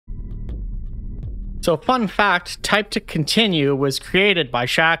So fun fact, type to continue was created by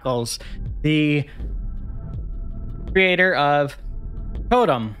Shakles, the creator of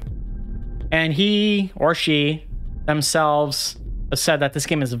Totem. And he or she themselves have said that this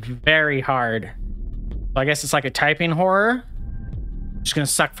game is very hard. So I guess it's like a typing horror. It's gonna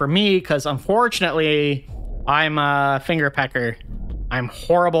suck for me because unfortunately I'm a finger pecker. I'm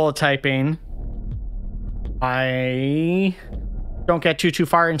horrible at typing. I don't get too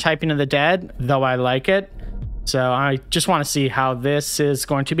far in typing of the dead, though I like it. So I just want to see how this is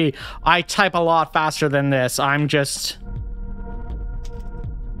going to be. I type a lot faster than this. I'm just...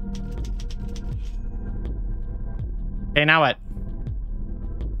 Okay, now what?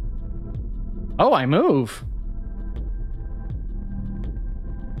 Oh, I move.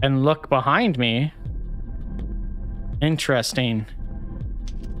 And look behind me. Interesting.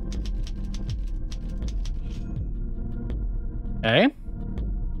 Okay.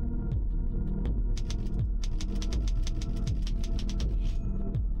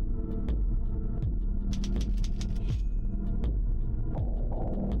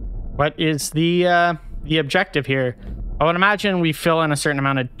 What is the objective here? I would imagine we fill in a certain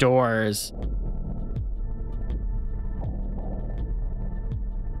amount of doors.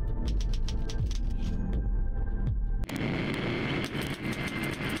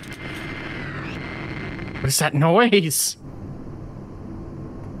 What is that noise?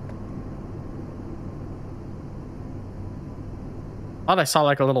 I thought I saw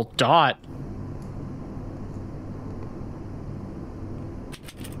like a little dot.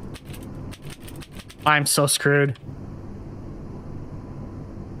 I'm so screwed.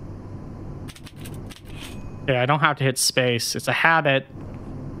 Okay, I don't have to hit space. It's a habit.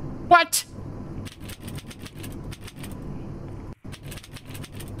 What?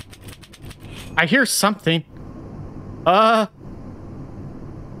 I hear something.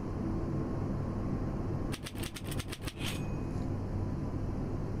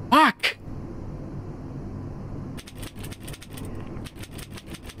 Fuck.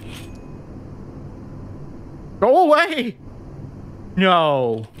 Go away.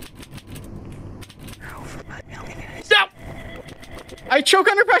 No. No. I choke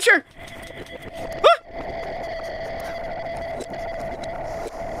under pressure. Ah!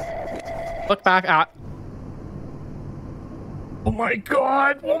 Look back at... Oh my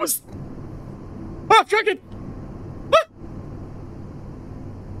god, what was... Oh, dragon!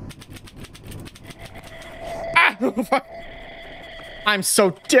 Ah! Oh, fuck. I'm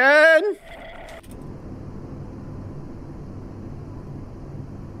so dead!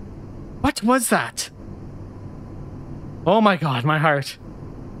 What was that? Oh my god, my heart.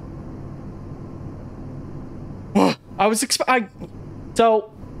 Oh, I was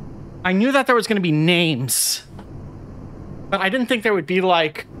So, I knew that there was going to be names. But I didn't think there would be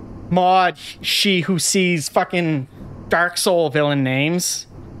like Maud, she who sees fucking Dark Soul villain names.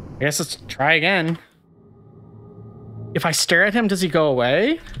 I guess let's try again. If I stare at him, does he go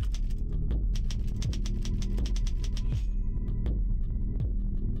away?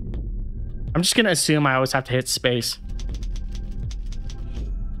 I'm just gonna assume I always have to hit space.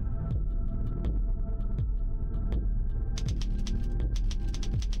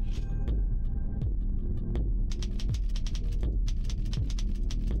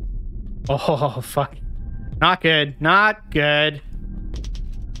 Oh, fuck. Not good. Not good.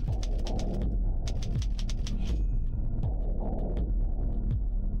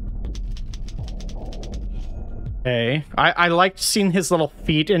 Okay. I liked seeing his little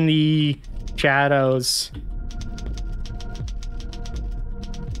feet in the shadows.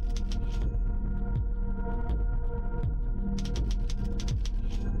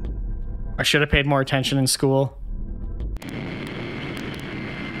 I should have paid more attention in school.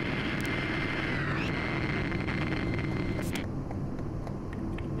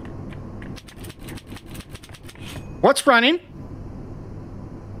 What's running?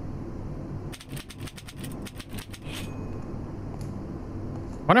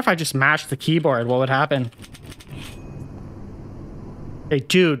 Wonder if I just mashed the keyboard, what would happen? Hey,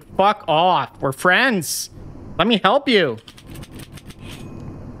 dude, fuck off. We're friends. Let me help you.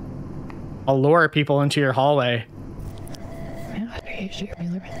 I'll lure people into your hallway.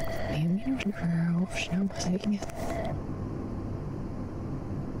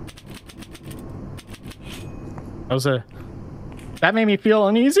 That made me feel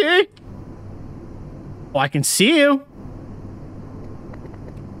uneasy. Oh, I can see you.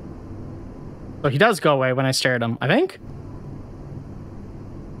 So he does go away when I stare at him, I think.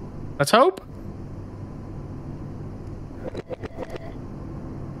 Let's hope.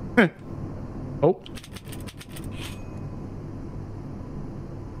 Oh.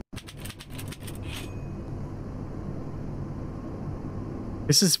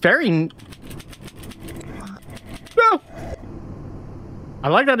 This is very... No! I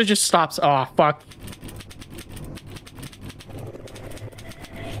like that it just stops. Oh, fuck.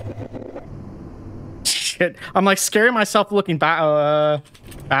 Shit. I'm like scaring myself looking back.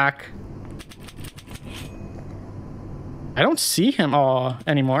 Back. I don't see him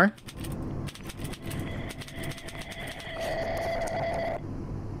anymore.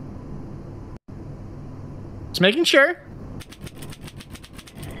 Just making sure.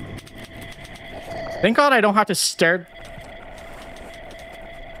 Thank God I don't have to stare.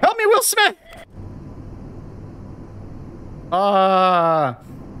 Help me, Will Smith! I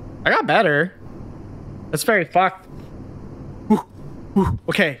got better. That's very fucked.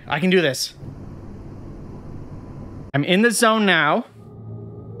 Okay, I can do this. I'm in the zone now.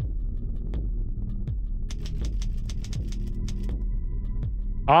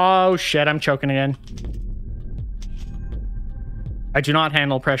 Oh shit, I'm choking again. I do not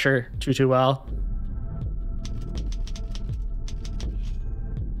handle pressure too well.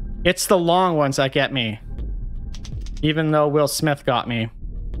 It's the long ones that get me. Even though Will Smith got me.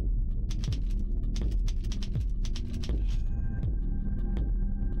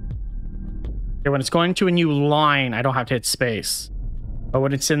 Okay, when it's going to a new line, I don't have to hit space. But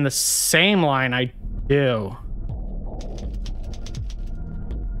when it's in the same line, I do.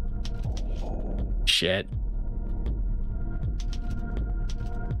 Shit.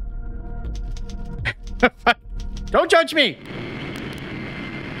 Don't judge me!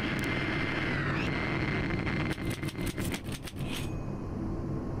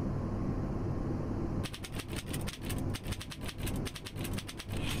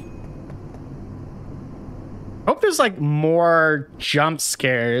 Hope there's like more jump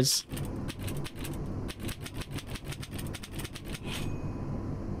scares.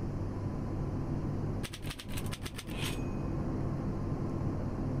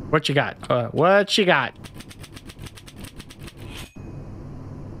 What you got? What you got?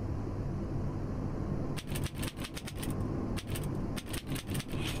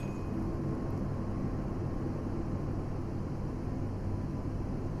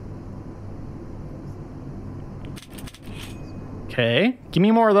 Okay, give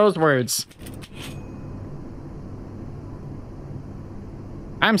me more of those words.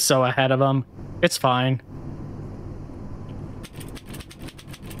 I'm so ahead of them. It's fine.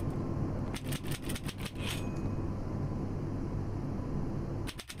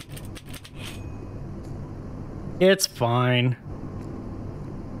 It's fine.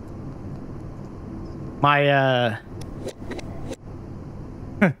 My,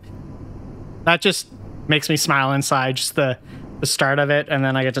 that just makes me smile inside, just the start of it, and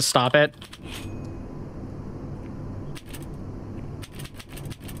then I get to stop it.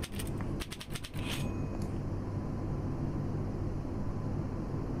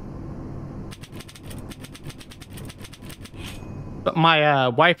 But my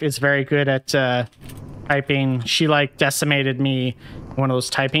wife is very good at typing. She like decimated me in one of those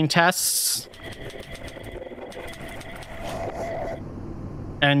typing tests.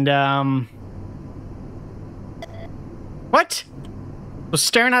 And what? So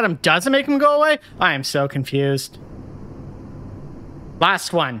staring at him doesn't make him go away? I am so confused.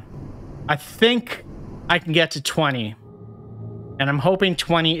 Last one. I think I can get to 20. And I'm hoping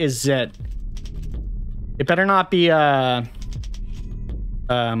 20 is it. It better not be never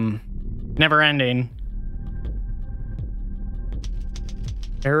ending.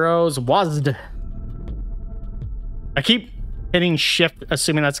 Arrows WASD. I keep hitting shift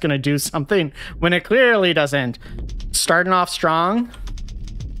assuming that's gonna do something when it clearly doesn't. Starting off strong.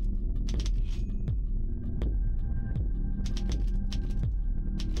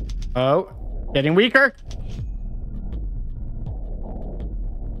 Oh, getting weaker.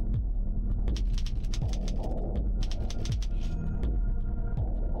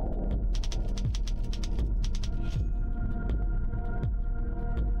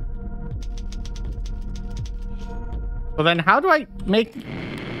 Well, then how do I make...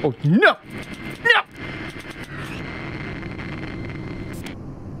 Oh, no! No!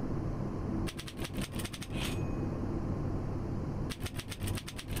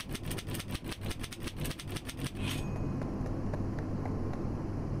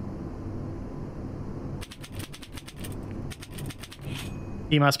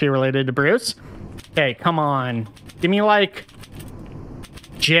 He must be related to Bruce. Okay, come on. Give me, like,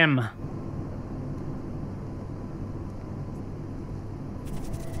 Jim.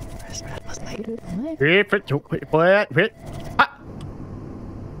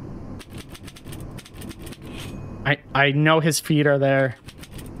 I know his feet are there.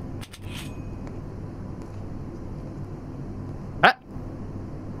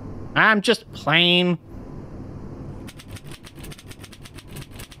 I'm just playing.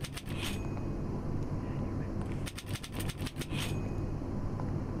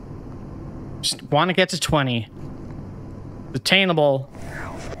 Just want to get to 20. Attainable.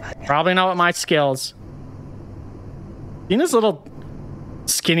 Probably not with my skills. Seen his little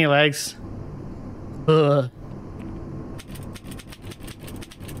skinny legs? Ugh.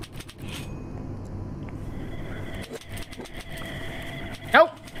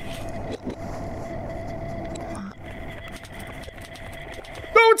 Nope.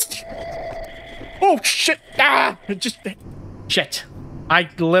 No, it's... Oh, shit. Ah! Shit. I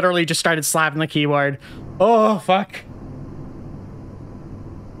literally just started slapping the keyboard. Oh, fuck.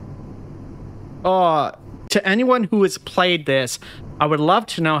 Oh, to anyone who has played this, I would love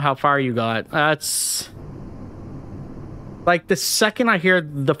to know how far you got. That's... Like, the second I hear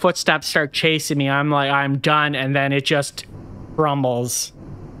the footsteps start chasing me, I'm like, I'm done, and then it just crumbles.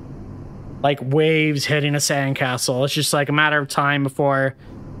 Like waves hitting a sandcastle. It's just like a matter of time before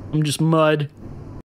I'm just mud.